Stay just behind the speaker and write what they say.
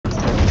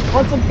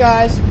What's up,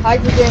 guys?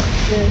 Hyper Gamer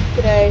here.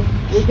 Today,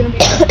 we're gonna be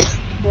playing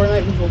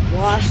Fortnite with a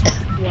Wasp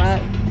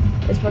Sweat.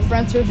 It's my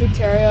friend Terrific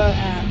Terrier,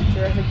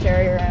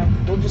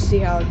 and we'll just see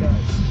how it goes.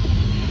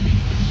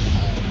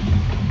 Alright.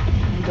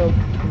 I'm gonna go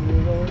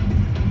brutal.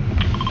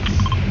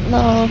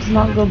 No, let's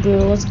not go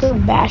brutal. Let's go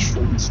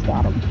bashful and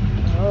spot him.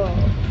 Oh,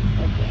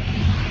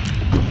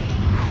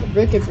 okay.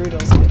 Rick and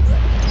Brutal's good.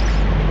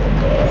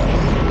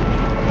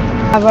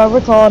 Have I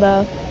ever called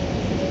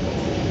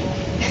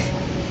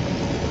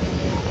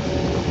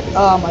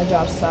Oh, my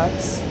job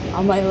sucks.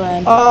 I might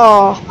land.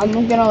 Oh, I'm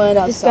gonna land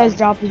outside. this guy's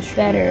drop is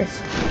better.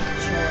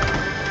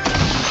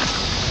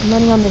 I'm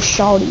running on the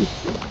shawty.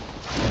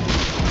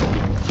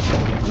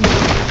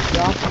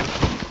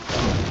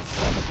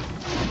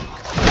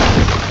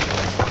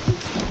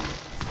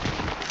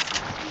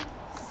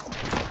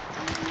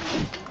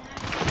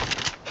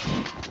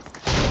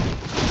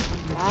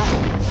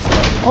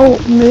 Oh,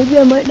 maybe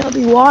I might not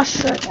be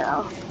washed right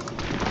now.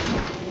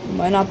 You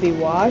might not be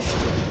washed.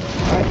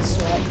 Alright,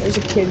 Sweat. There's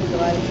a kid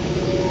gliding.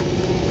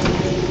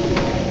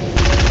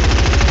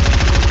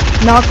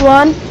 Knock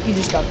one. He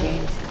just got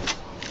beamed.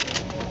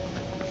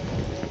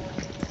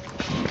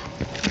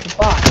 It's a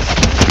bot.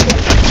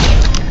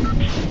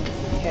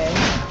 Okay.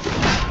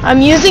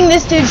 I'm using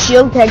this dude's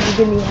shield tag to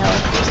give me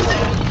health.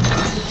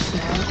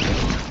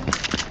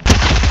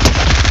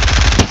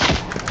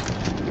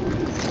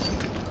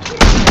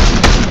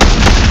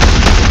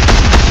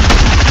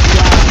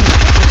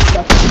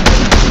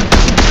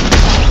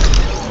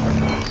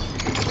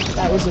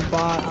 That was a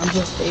bot. I'm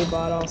just a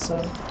bot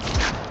also.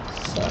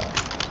 So.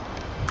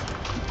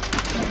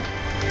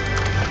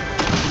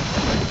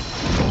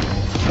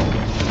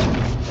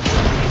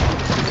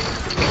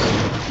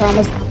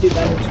 Promise to do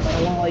better, but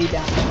I won't let you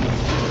down.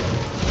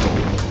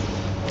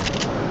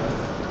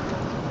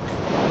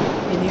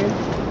 In here?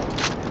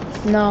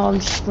 No, I'm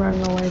just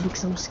running away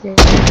because I'm scared.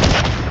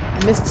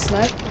 I missed the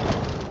snipe.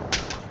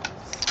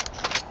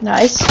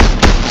 Nice.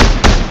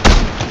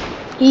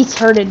 He's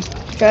hurted.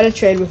 Try to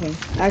trade with him.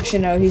 Actually,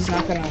 no, he's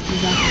not gonna.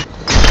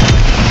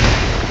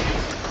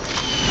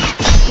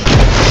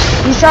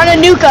 He's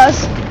trying to nuke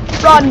us.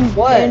 Run,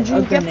 What? Andrew,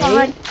 A get grenade?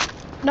 behind.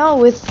 No,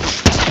 with.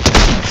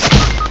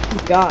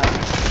 God.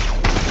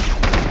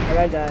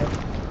 I died.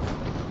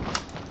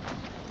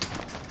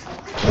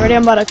 Already,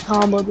 I'm about to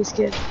combo this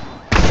kid.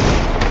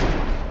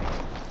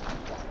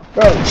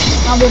 Bro,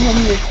 combo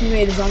him, your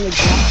teammate is on the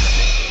ground.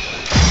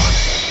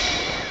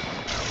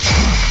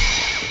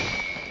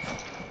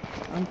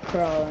 I'm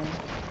crawling.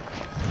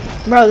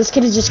 Bro, this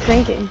kid is just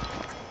cranking.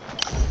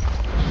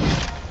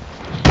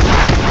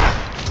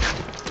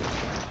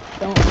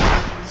 Don't.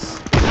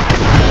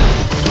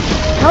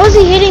 How is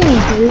he hitting me,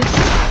 dude?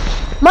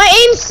 My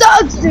aim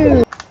sucks,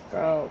 dude!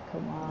 Bro,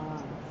 come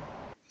on.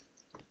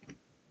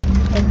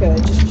 Okay,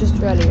 just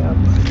ready up.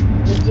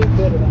 We'll do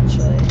good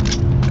eventually.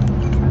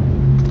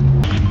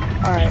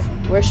 Alright,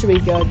 where should we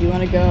go? Do you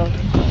wanna go?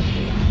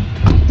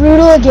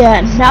 Brutal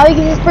again. Now we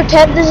can just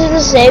pretend this is the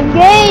same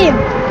game!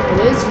 It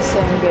is the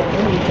same game.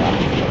 What are you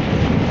talking about?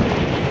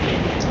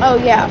 Oh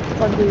yeah,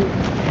 fuck dude.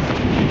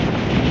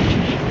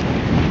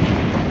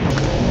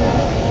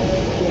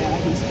 Yeah,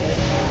 he's dead.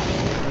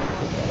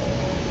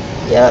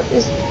 Yep,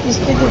 these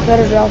kids are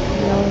better drop than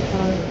me all the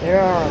time.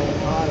 There are a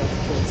lot of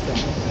kids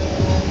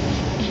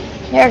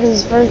going. Yeah, because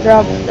his first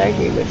drop is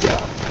actually a good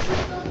drop.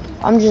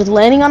 I'm just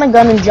landing on a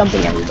gun and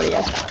jumping everybody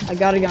else. I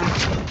got a gun.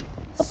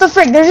 What the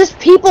frick? There's just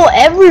people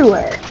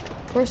everywhere.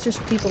 Of course there's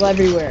people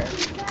everywhere.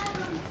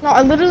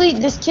 No,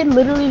 this kid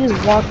literally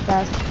just walked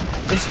past.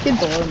 There's a kid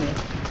below me.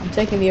 I'm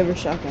taking the other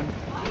shotgun.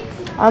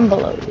 I'm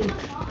below you.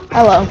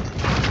 Hello.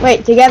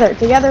 Wait, together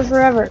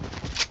forever.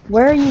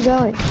 Where are you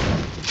going?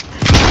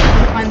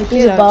 Find the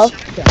He's kid above.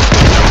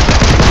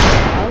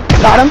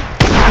 Got him.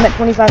 I'm at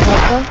 25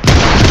 health though.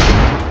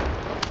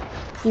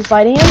 You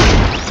fighting him?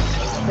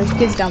 There's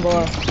kids down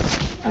below.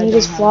 I need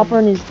his flopper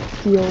and his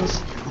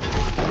heels.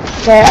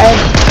 Okay, I have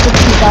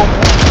 65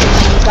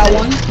 health. Got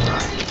one.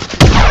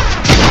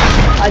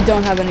 I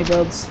don't have any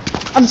builds.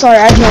 I'm sorry,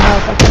 I have no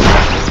health.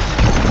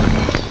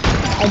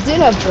 I did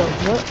have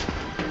builds. What?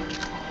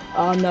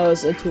 Oh no,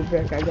 it's a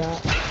 2-brick I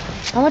got.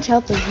 How much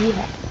health does he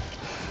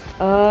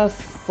have?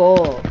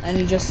 Full. And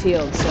he just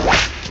healed, so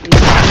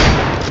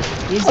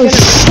he's Oh gonna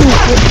shoot!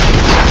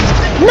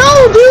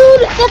 No,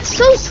 dude! That's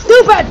so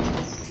stupid!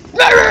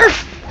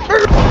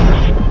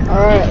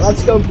 Alright,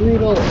 let's go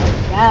brutal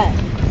again.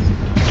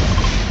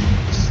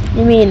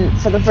 You mean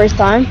for the first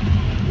time?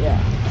 Yeah,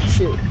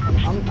 shoot.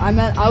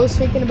 I was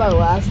thinking about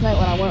last night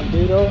when I went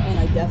brutal, and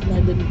I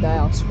definitely didn't die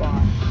off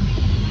spawn.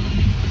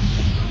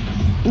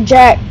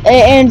 Jack,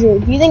 hey, Andrew,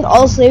 do you think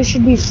all slaves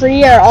should be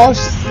free or all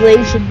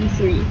slaves should be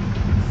free?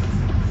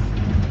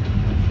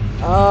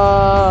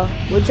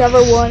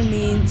 Whichever one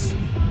means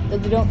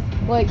that they don't,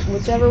 like,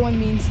 whichever one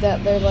means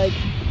that they're, like,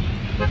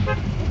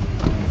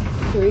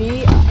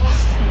 free.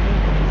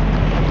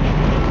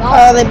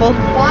 They both.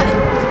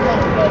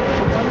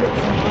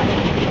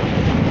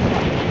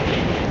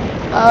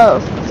 Oh,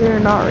 they're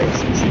not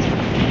racist.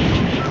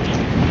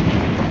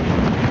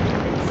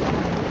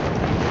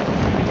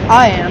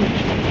 I am.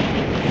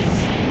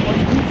 What do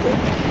you think?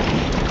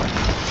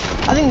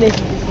 I think they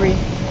should be free.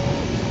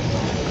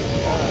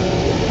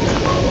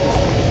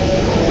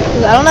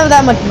 Cause I don't have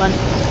that much money. I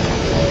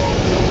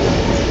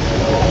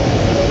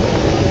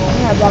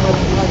don't have that much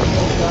money.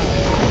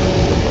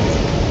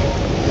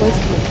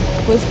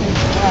 Twisting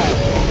flat.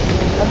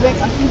 I think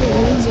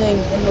losing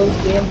in those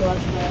games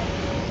last night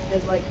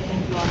is like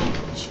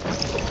advantage.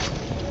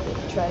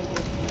 Try to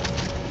get.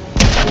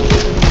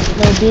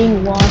 No,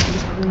 being lost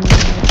is really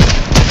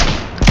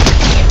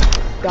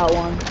Got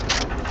one.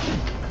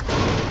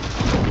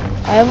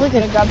 I have like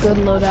a good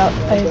loadout.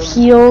 I have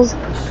heals.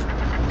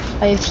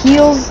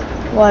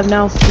 Well, I have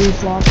now 3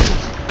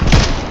 flosses.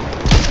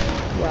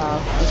 Wow.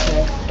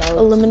 Okay. That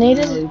was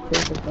Eliminated? really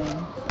perfect then.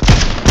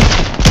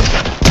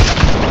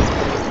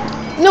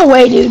 No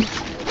way, dude.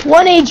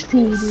 1 HP,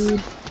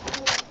 dude.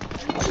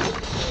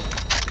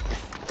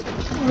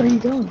 Where are you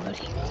going,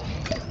 buddy?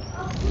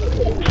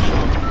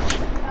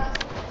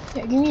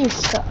 Yeah, give me your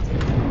stuff.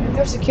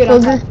 There's a kid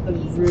on top of the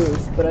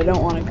roof, but I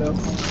don't want to go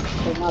home.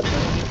 They're not there.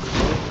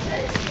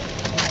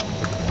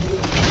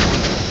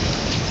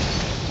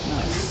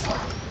 Nice.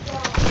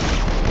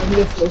 I need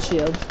a full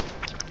shield.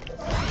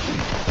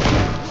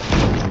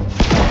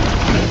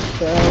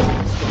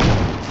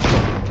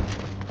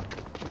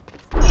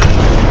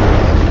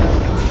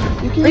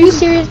 Are you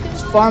serious?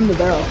 Just farm the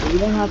barrel, so you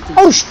don't have to.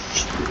 Oh,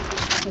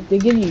 like, they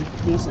give you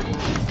decent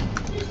amounts.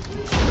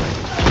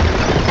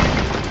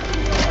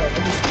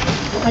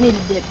 I need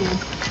a dip, dude.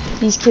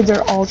 These kids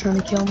are all trying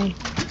to kill me.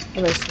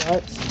 Have I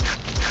sweats?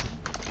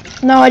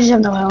 No, I just have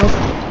no health.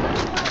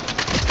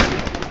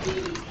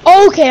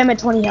 Okay, I'm at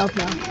 20 health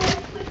now.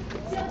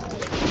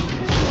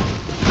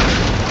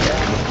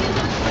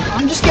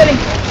 I'm just getting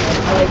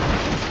like.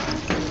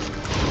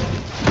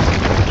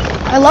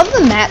 I love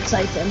the mat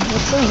siphon.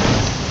 It's so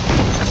nice.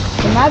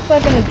 The mat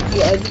siphon is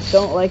cute. I just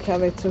don't like how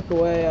they took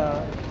away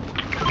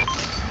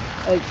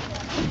like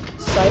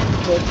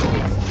siphon.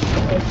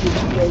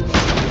 Like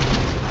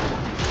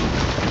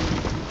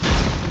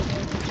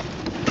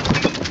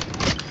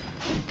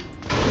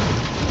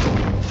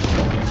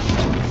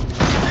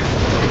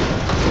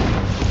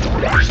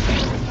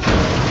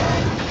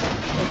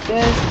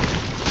this.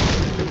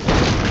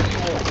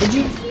 Did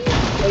you?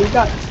 Oh, you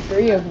got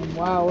 3 of them.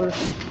 Wow, we're.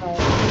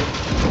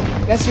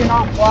 Guess you're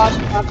not washed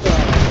after all.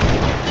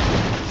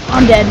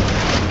 I'm dead.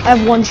 I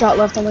have 1 shot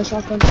left on my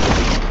shotgun.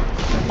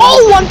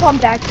 Oh, 1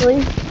 pumped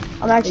actually.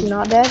 I'm actually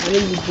not dead. Why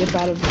did you dip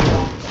out of the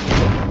wall?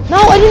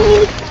 No, I didn't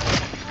mean to.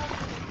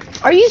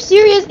 Are you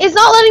serious? It's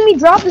not letting me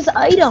drop this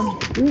item.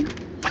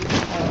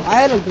 I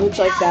had a glitch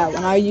like that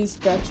when I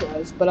used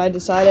Stretchwise, but I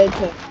decided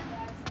to.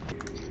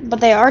 But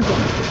they are dead.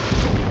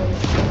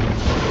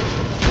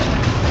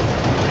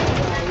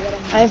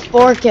 I have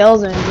 4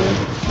 kills, Andrew.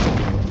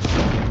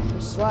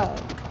 Swag.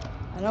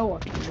 I know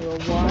what to do.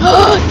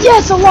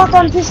 Yes, a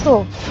lock-on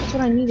pistol. That's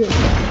what I needed.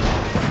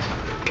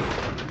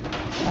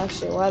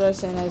 Actually, why did I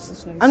say nice and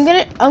smooth? I'm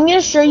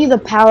gonna show you the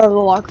power of the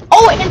lock.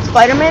 Oh, and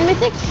Spider-Man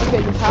mythic.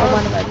 Okay, the power of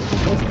of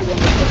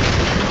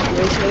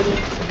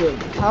the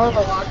power of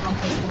a lock-on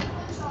pistol.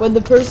 When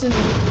the person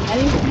does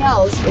anything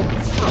else,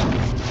 it's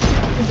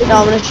no,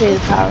 I'm gonna show you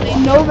the power. They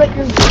know that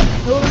you're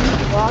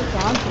locked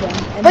onto them.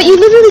 And but you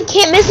literally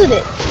can't miss with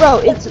it, bro.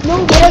 It has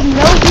no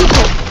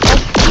defense.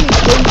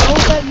 They know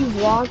that you've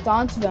locked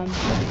onto them,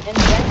 and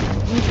then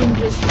you can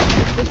just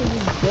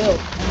build.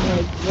 And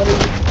like, what are you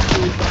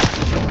doing?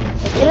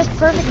 It has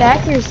perfect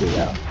accuracy,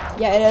 though.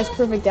 Yeah, it has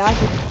perfect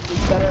accuracy.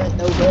 It's better at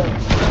no build.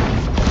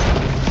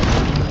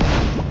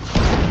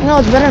 No,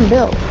 it's better in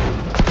build.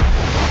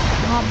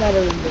 Not better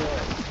in build.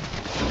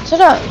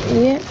 Shut up,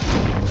 idiot.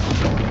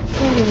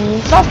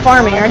 Stop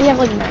farming. I already have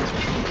like max.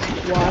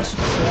 Wash.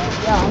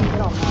 Yeah, I'm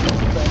good on that.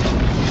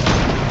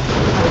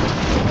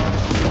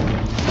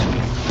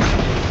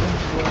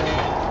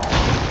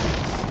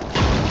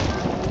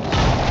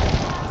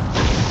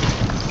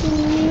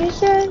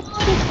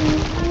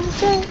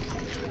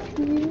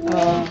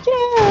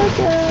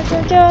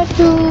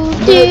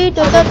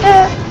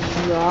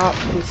 Drop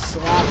the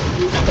slap.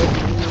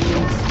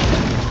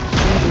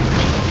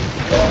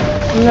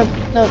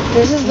 No,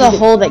 this is the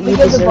hole that you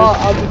deserve.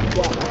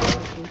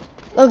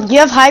 Look, you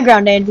have high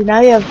ground, Andrew.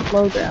 Now you have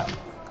low ground.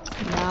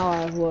 Now I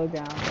have low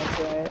ground. That's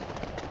right.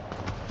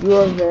 You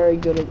are very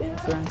good at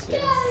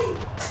inferencing.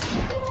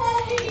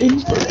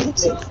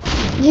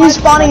 He's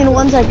spawning in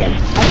 1 second. I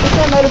think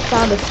I might have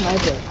found a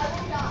sniper.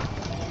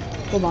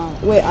 Hold on.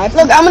 Wait,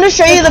 Look, I'm gonna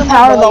show you the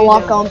power of the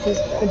lock-on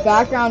pistol. The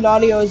background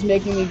audio is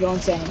making me go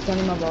insane. I'm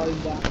turning my volume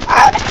down.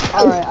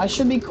 Alright, I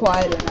should be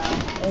quieter now.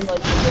 And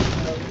like,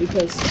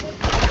 because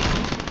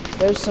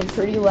there's some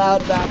pretty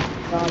loud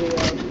background audio.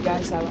 You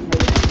guys haven't heard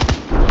it.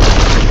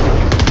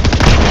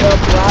 They're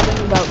blabbing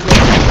about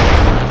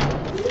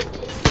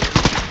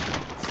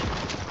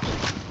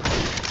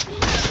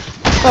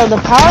Bro,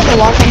 the power of the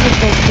lock-on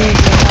pistol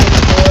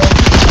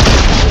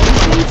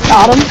is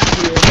got him.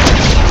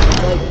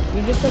 Like,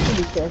 you just have to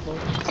be careful.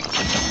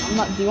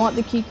 Do you want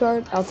the key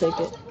card? I'll take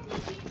it.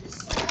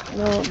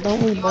 No,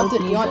 don't we both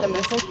You want the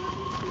missile?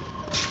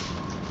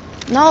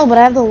 No, but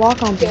I have the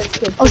lock on Okay, pistol. it's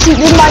good. Oh shoot,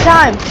 this is my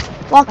time.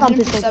 Lock on I'm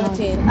pistol time.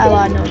 17. I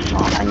lied, no it's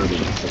not. I need to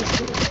get first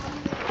too.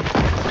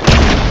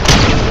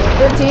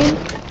 13.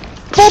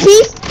 Full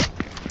piece.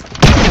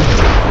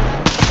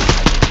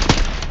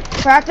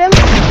 Cracked him.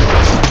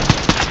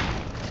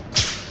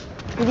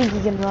 You think he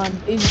can run?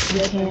 Easy He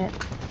shit. can't.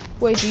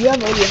 Wait, do you have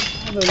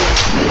ODM? I have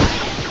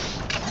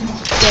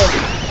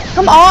ODM.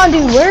 Come on,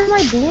 dude. Where's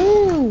my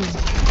blue?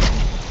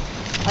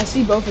 I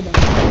see both of them.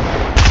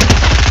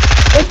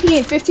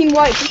 15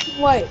 white, 15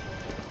 white.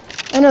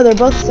 I know they're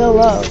both so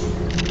low.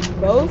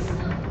 Both?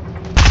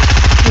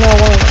 No,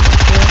 one of them.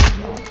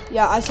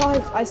 Yeah, I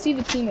see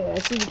the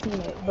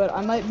teammate, but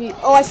I might be.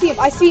 Oh, I see him.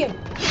 I found him.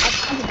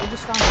 I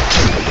just found him.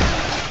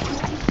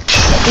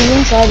 He's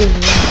inside his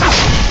room.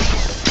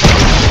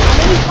 I'm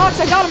in his box.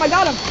 I got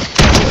him.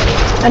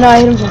 I know, I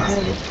hit him from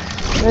 40.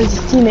 There's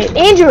his teammate.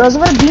 Andrew, I was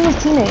about to beam his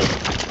teammate.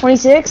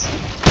 26.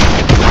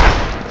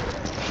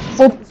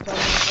 Full. I'm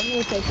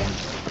gonna take him.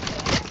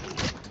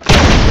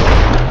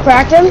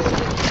 Cracked him.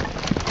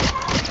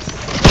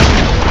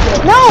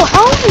 No,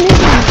 how am I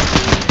missing?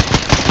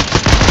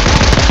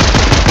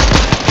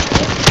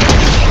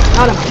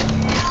 Got him.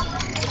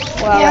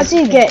 Wow. Yeah, I see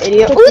you get,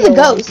 idiot. Took Ooh, me the a long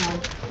ghost. time.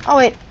 Oh,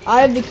 wait.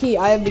 I have the key.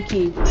 Andrew,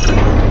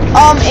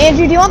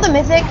 do you want the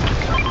mythic?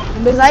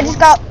 Because I just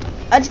got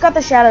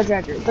the shadow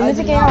dragger. The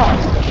mythic ain't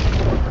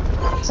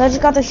off. So I just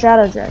got the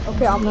shadow dragger.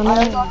 Okay, I'm no.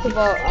 not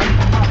comfortable.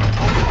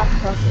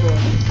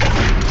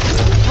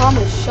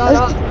 Thomas, shut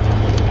up.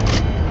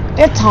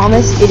 Yeah,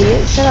 Thomas,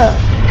 idiot. Shut up,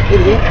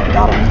 idiot.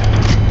 Got him.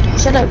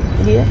 Shut up,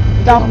 idiot.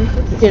 Got him.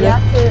 Shut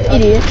up,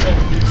 idiot.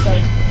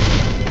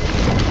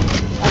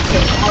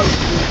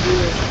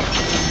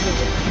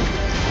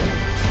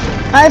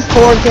 I have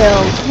 4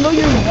 kills. No,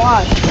 you're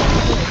washed.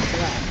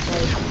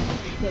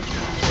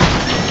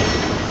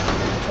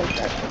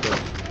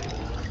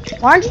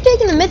 Why aren't you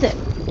taking the mythic?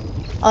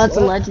 Oh, that's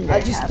a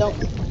legendary. I just don't.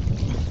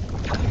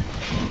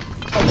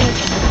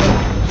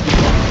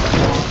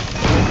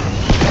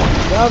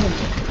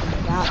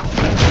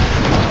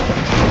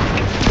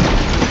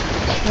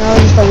 No,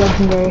 just a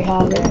legendary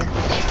habit.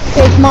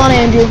 Okay, come on,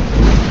 Andrew. Do you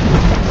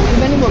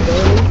have any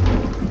mobility?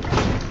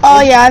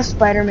 Oh yeah, I have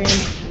Spider-Man.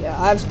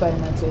 Yeah, I have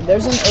Spider-Man too.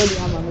 There's an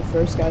ODM on the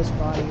first guy's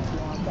body if you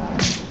want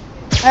that.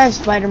 I have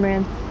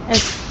Spider-Man.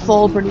 It's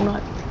full pretty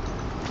much.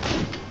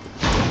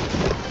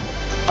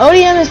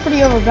 ODM is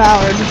pretty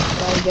overpowered.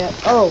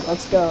 Oh,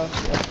 let's go.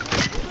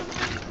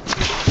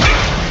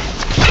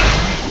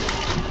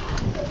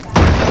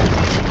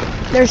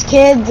 There's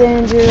kids,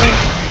 Andrew. I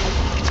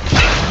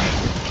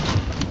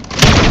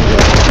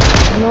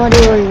have no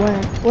idea where he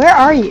went. Where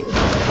are you?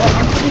 Well,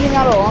 I'm shooting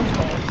out a launch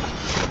pad.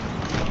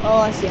 Oh,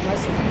 I see him.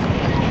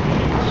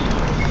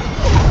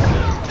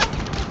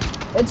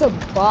 It's a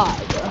bot,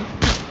 bro.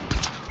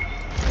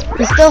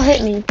 He still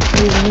hit me.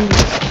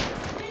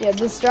 Yeah,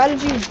 the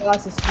strategy of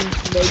bots is to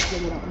make sure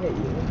they don't hit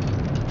you.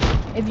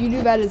 If you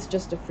do that, it's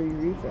just a free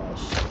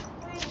refresh.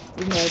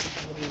 Even though it's a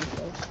free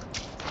refresh.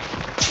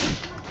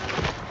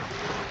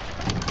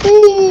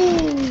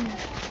 Whee!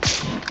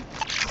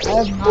 I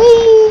have not.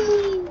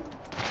 Whee!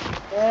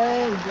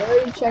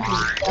 Very checking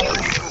not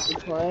to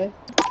play.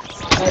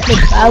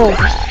 The battle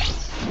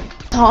pass.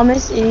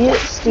 Thomas, idiot,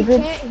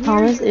 stupid.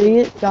 Thomas,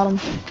 idiot, got him.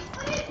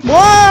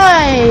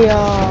 Why?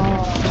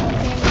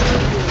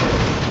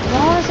 I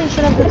want to say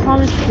shut up to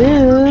Thomas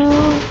too.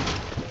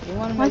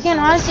 Why can't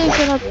I say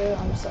shut up?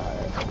 I'm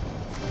sorry.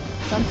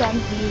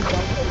 Sometimes you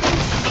don't.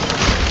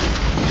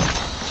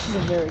 This is a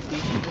very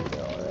decent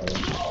video already.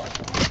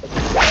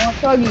 I want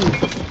Tuggies.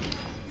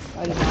 I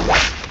did not.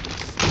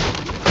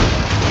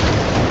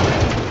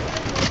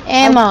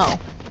 Ammo.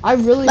 I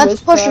really Let's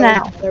wish push that I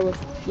now. was better with,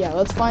 yeah,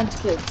 let's find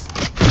kids.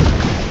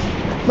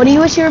 What do you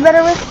wish you were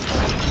better with?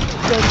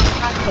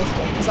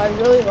 Because I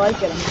really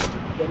like it. I'm just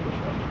good with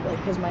it.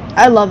 Like, cause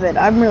I love it.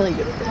 I'm really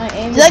good with it. my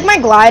aim Do you like my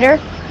glider?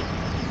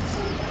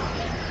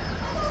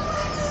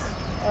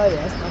 Oh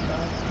yeah, it's not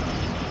bad.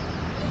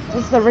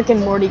 It's the Rick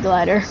and Morty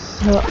glider.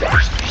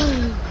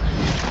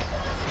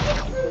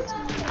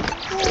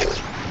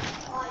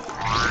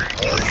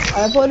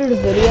 I uploaded a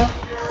video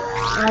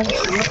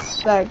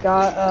that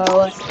got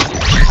like,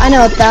 I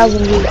know,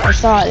 1,000 views. I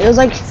saw it. It was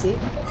like, see,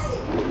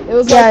 it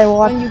was yeah,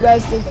 like when you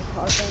guys did the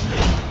car thing.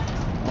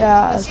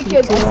 yeah. I see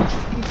kids.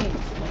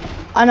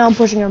 I know, I'm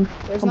pushing him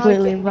There's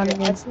completely, not a kid running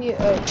here. I in. see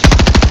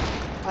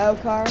IO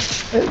car.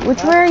 Wait,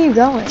 which way are you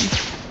going?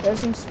 There's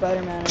some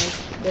Spider-Maners.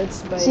 There's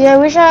Spider. See, I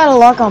wish I had a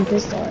lock-on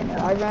pistol right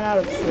now. I ran out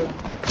of food.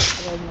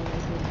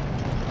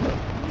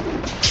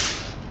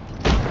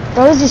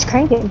 Bro is just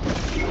cranking.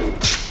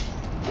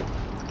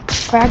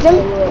 Cracked him?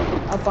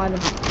 I'll find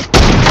him.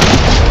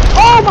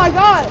 Oh my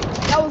god!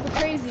 That was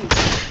crazy.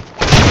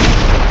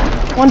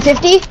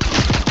 150?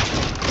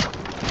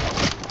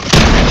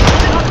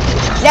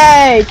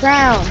 Yay,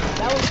 crown.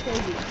 That was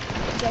crazy.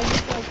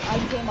 I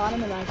came on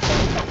him and I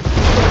killed him.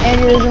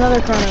 And there's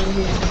another crown over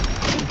here.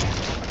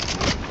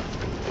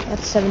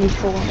 That's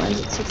 74.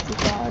 Mine's at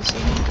 65. So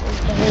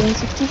it's better than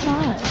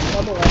 65.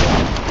 Double level.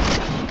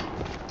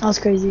 That was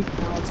crazy.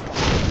 Now it's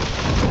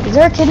fine. Is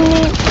there a kid in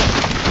me?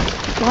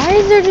 Why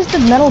is there just a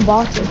metal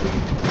box over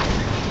here?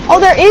 Oh,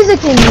 there is a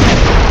king.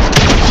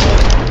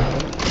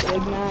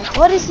 Big Mac.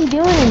 What is he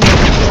doing in here?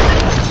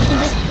 You can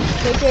just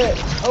take it.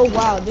 Oh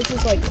wow, this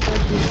is like so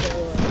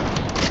cool.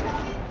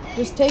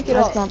 Just take it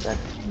That's off. not that.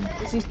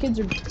 Because these kids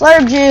are.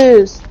 Flare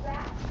juice.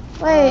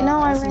 Wait, no,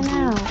 I this ran is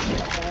out.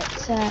 huge.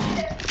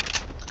 Sad.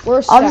 We're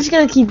I'm stacked. just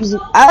gonna keep using.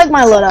 I like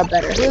my loadout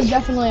better. We're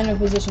definitely in a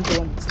position to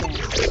win this game. We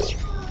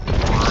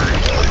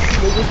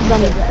just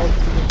Done with that.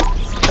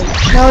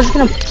 No, we're just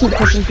gonna keep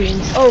pushing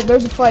teams. Oh,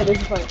 there's a fight.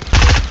 There's a fight.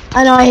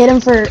 I know. I hit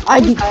him for. I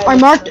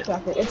marked it.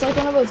 It's like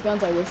one of those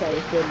guns I wish I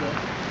was good with.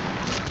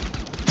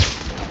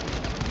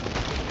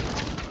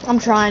 I'm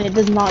trying. It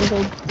does not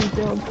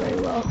build very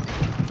well.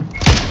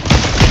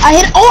 I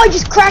hit. Oh, I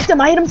just cracked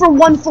him. I hit him for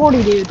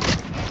 140, dude.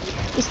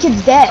 This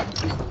kid's dead.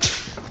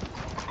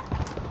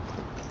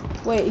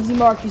 Wait, is he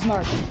marked? He's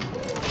marked.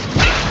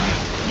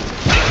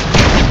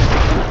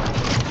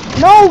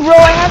 No, bro.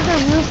 I have the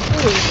roof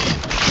too.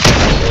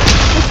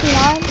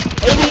 69,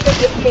 88,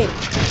 88.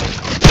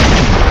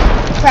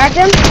 Cracked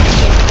him.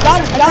 Got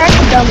him. I cracked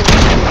the dummy.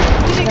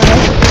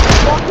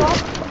 Walk off.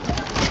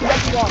 He got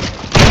the walk.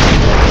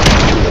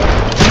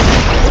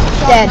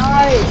 Dead.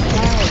 Nice.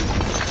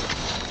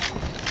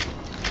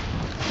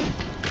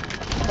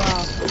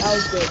 Wow, that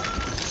was good.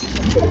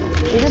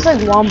 They just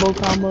like wombo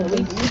combos.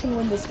 We can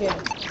win this game.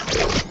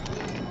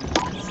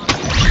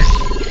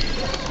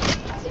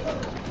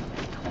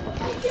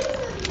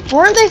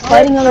 Weren't they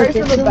fighting other Sorry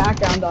kids? for the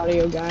background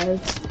audio, guys.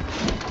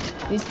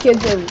 These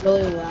kids are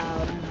really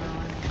loud.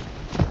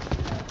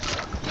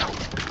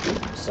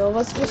 So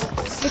let's just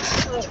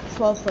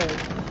 12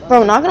 players.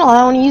 Bro, not gonna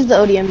lie, I want to use the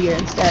ODM gear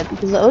instead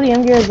because the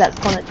ODM gear is that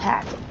fun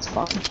attack. It's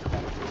fun.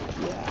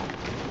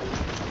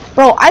 Yeah.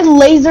 Bro, I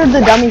lasered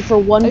the dummy for I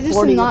just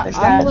 140 not. with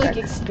the I'm shotgun. like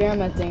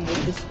experimenting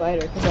with the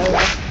spider because I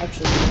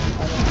actually.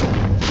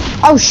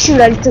 Oh shoot!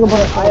 I just took a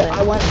bullet.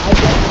 I went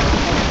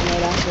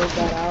right after it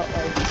got out.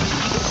 Like,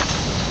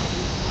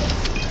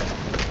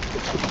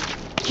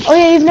 oh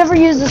yeah, you've never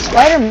used the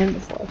Spider-Man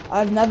before.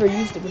 I've never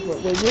used it before.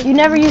 Did you? You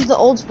never used the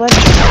old Spider.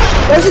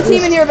 There's a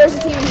team in here. There's a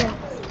team in here.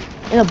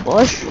 In a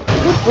bush?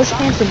 Who's bush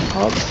camps and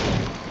pubs?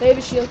 They have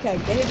a shield keg.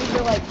 They hit me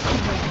for like.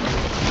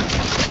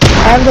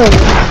 I have the.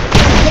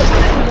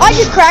 I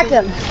just cracked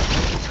him.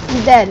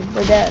 He's dead.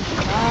 They're dead.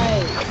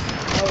 Nice.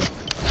 That was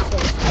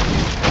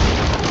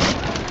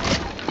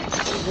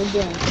so We're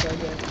doing so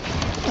good.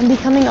 I'm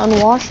becoming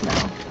unwashed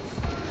now.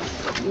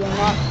 You are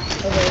not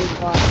a very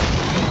washed.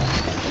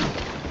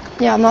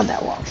 Yeah, I'm not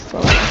that washed,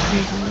 but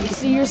like,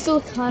 See, you're still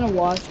kind of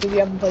washed because you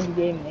haven't played the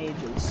game in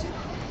ages.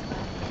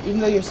 Even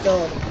though you're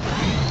still.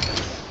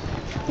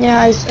 yeah,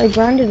 I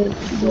grinded it.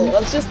 Well,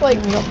 let's just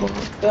like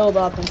build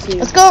up and see.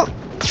 Let's go.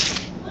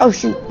 Oh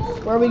shoot.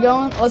 Where are we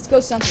going? Let's go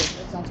center.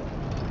 Center.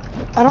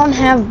 I don't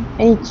have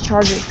any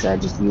charges because I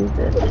just used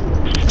it.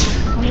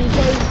 How many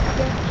charges?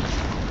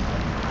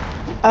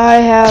 I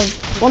have.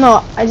 Well,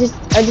 no, I just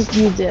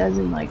used it as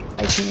in like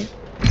I can't.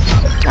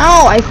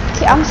 No,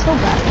 I'm so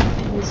bad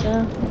at this.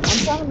 I'm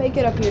trying to make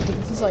it up here because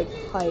this is like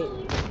height.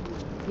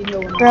 Even though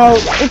we're not. Bro,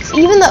 it's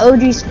even the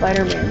OG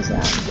Spider-Man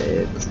sound,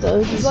 dude. It's the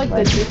OG It's like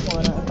the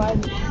Spider-Man.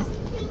 new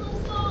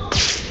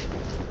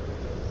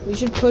one. We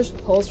should push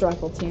Pulse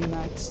Rifle team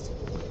next.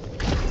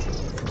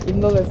 Even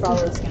though they're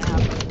probably what's gonna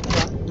happen.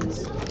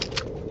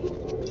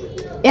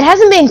 It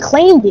hasn't been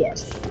claimed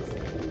yet.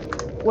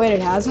 Wait,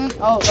 it hasn't?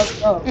 Oh, let's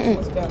go.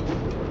 Let's go.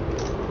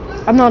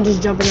 I'm not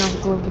just jumping off the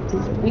cliff with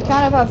these. We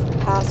kind of have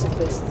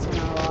pacifists in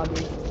our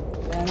lobby.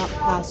 They're not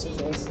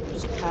pacifists, they're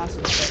just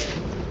pacifists.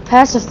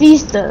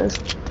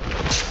 Pacifistas.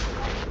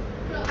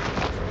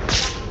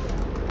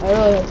 I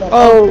really hope that.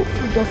 Oh.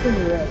 Go for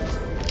the red.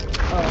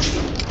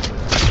 Oh.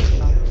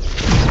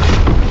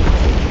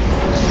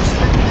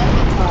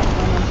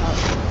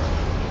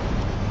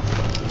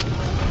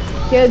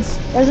 Kids,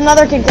 There's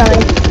another kid coming.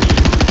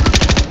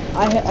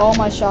 I hit all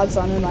my shots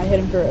on him. I hit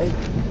him for a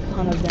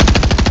ton of them.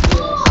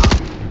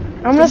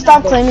 I'm gonna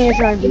stop claiming you're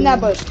trying to Get in do that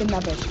bush. Get in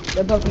that bush.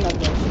 They're both in that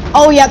bush.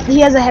 Oh, yep, he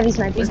has a heavy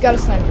sniper. He's got a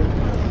sniper.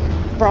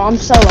 Bro, I'm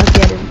so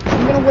lucky I didn't.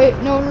 I'm gonna wait.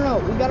 No.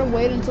 We gotta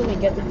wait until we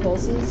get the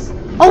pulses.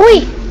 Oh,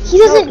 wait, he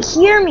doesn't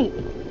hear me.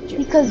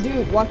 Because,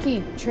 Dude,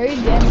 Joaquin,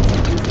 trade damage.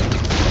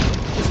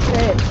 Just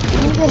trade it.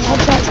 you get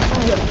headshots.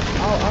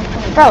 I'll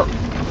claim. Bro,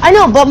 I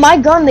know, but my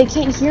gun, they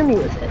can't hear me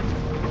with it.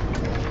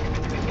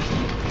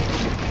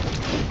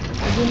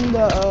 I'm doing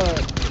the,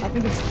 I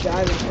think it's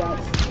driving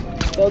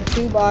shots. Build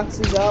 2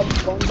 boxes up,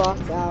 1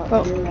 box out.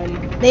 Bro. You're ready.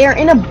 They are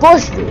in a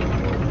bush, dude.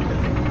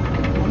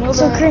 I know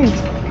So that cringe.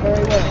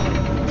 very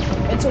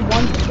well. It's a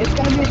 1, it's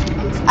gonna be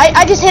a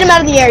I just hit him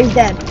out of the air. He's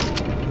dead.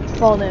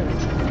 Fall damage.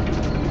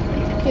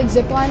 kid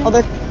zipline. Oh,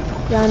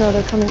 yeah, I know,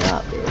 they're coming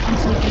up, dude. I'm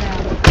sneaking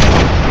out.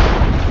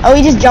 Oh,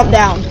 he just jumped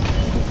down.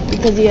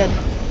 Because he had,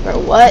 bro,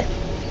 what?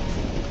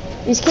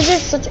 These kids are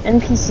such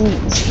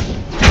NPCs.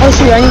 Oh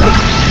shoot, I need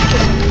to.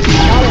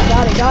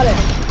 Got it.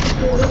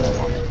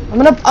 I'm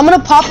gonna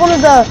pop one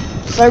of the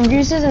slurp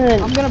juices and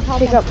then I'm gonna pop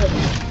pick one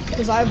up.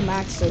 because I have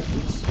max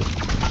surgeries.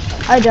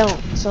 I don't,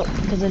 so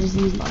because I just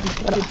use mine.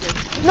 But,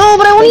 no,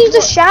 but I want to use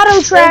the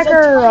shadow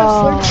tracker.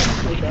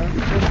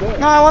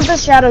 No, I want the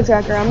shadow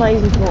tracker. I'm not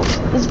using pulse.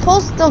 Is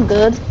pulse still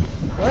good?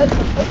 What?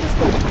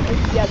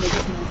 Yeah, they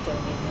just moved it.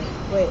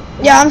 Wait.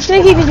 Yeah, I'm just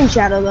gonna keep using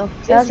shadow though.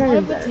 Shadow Is tracker one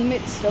is of the better.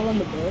 teammates still in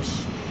the bush?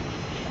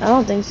 I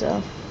don't think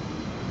so.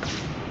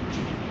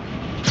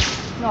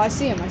 No, I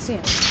see him.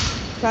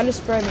 Try to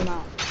spread him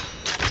out.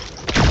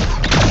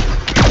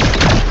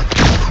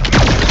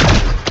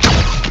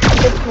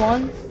 Which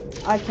one?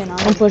 I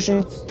cannot. I'm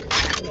pushing.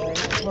 Yeah,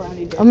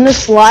 I'm gonna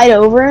slide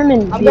over him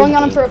and. I'm going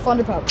on him for a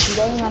thunder pop.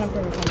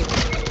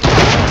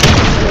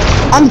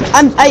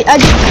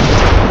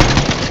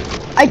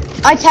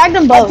 I tagged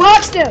them both. I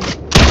boxed him.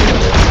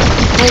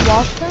 Wait,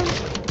 lost him?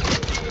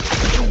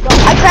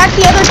 I cracked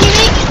the other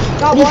teammate.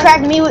 Got He one.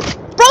 cracked me with.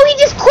 Bro, he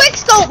just quick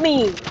scoped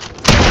me.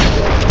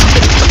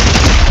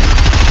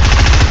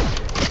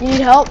 You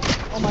need help?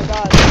 Oh my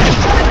god.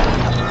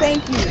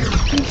 Thank you.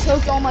 He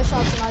choked all my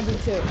shots and I did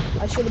too.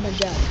 I should have been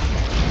dead.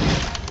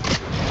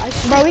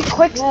 Bro, he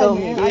quick scoped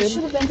me, dude. I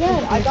should have been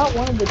dead. I got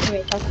one of the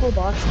teammates. I full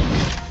boxed him.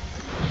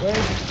 Where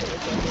is he?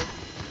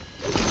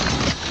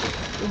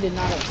 We did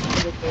not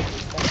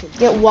have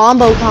Get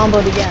wombo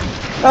comboed again.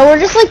 Bro, we're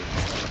just like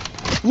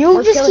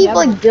you just keep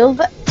like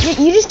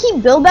you just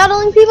keep build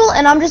battling people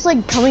and I'm just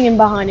like coming in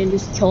behind and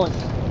just killing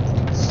them.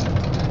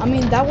 I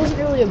mean, that wasn't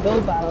really a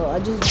build battle. I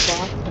just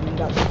blocked him and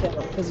got the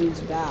kill because he was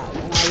bad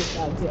and I was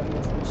bad too. I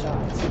missed some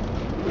shots.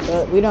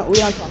 But we don't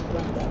talk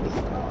about that.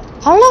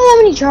 I don't know how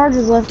many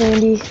charges left,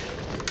 Andy.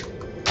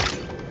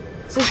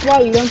 This is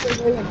why you don't think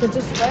we're gonna put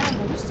this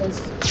random just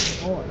does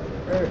more.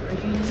 Or are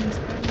you using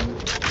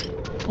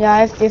spam? Yeah, I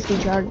have 50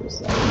 charges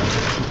left.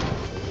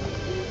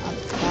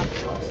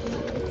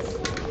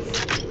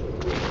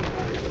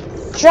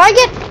 Should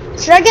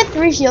I get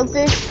 3 shield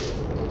fish?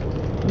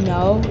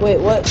 No. Wait,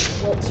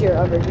 what's your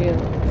other deal?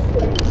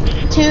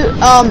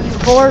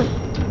 4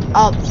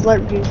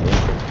 slurp juices.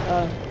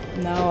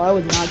 No, I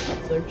would not get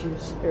slurp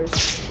juice or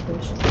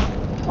fish.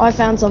 Oh, I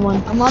found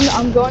someone.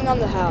 I'm going on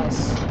the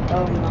house.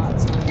 Oh, I'm not.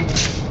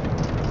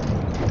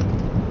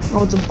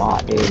 Oh, it's a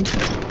bot, dude.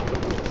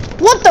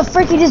 What the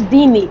frick? He just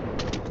beamed me.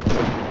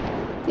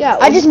 Yeah.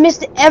 I just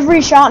missed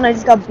every shot and I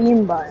just got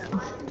beamed by him.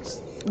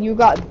 You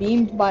got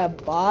beamed by a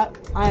bot?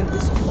 I am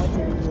disappointed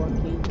in you,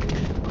 Lucky.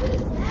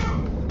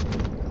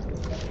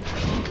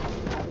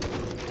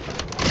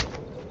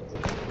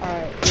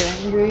 Alright, you're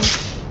angry?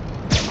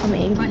 I'm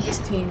angry. Find his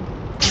team.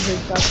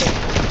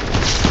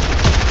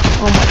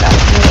 Oh my god.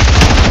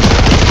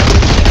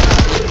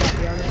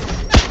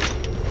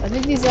 I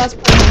think these last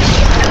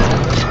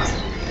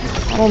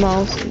I don't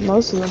know.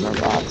 Most of them are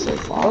bots so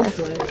far.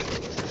 Hopefully.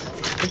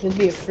 It could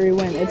be a free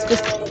win. It's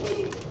just...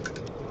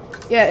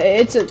 Yeah,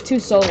 it's a 2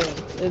 solo.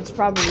 It's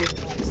probably the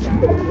next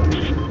time.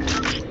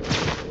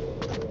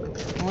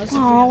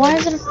 Oh, why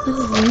is it a free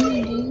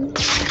win, dude?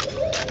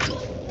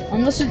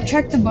 Unless you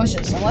check the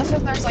bushes. Unless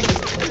if there's like a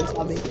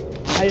lobby.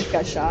 I just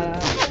got shot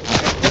at.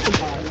 It's a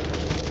bot.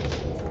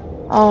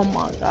 Oh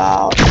my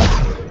god.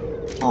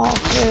 Oh,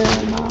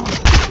 hell no.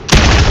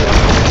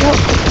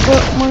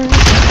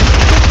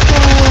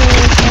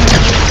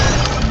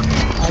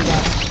 I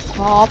got it.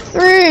 Top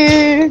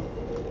 3.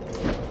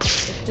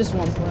 It's just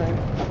one player.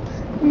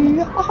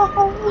 Yo ho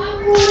ho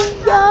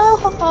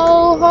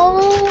ho.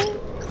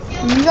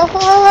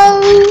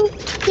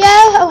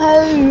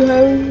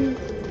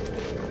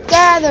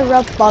 Gather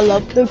up all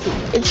of the crew.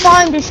 It's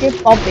time to ship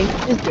all things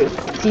through.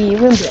 Sea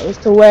wind blows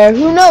to where,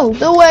 who knows?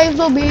 The waves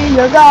will be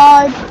your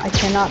guide. I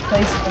cannot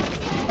place the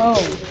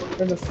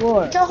phone or the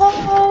floor.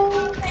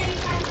 Oh,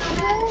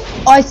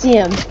 I see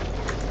him.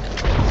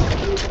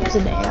 It's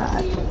an AI.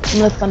 I'm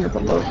gonna thunder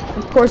promote.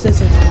 Of course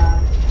it's an AI.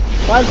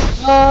 Let's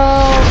go!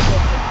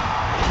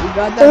 You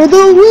got that? For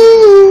the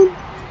win!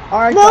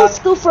 Alright, Let's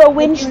go for a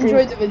win If you streak.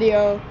 enjoyed the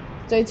video,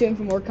 stay tuned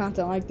for more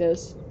content like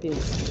this.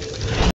 Peace.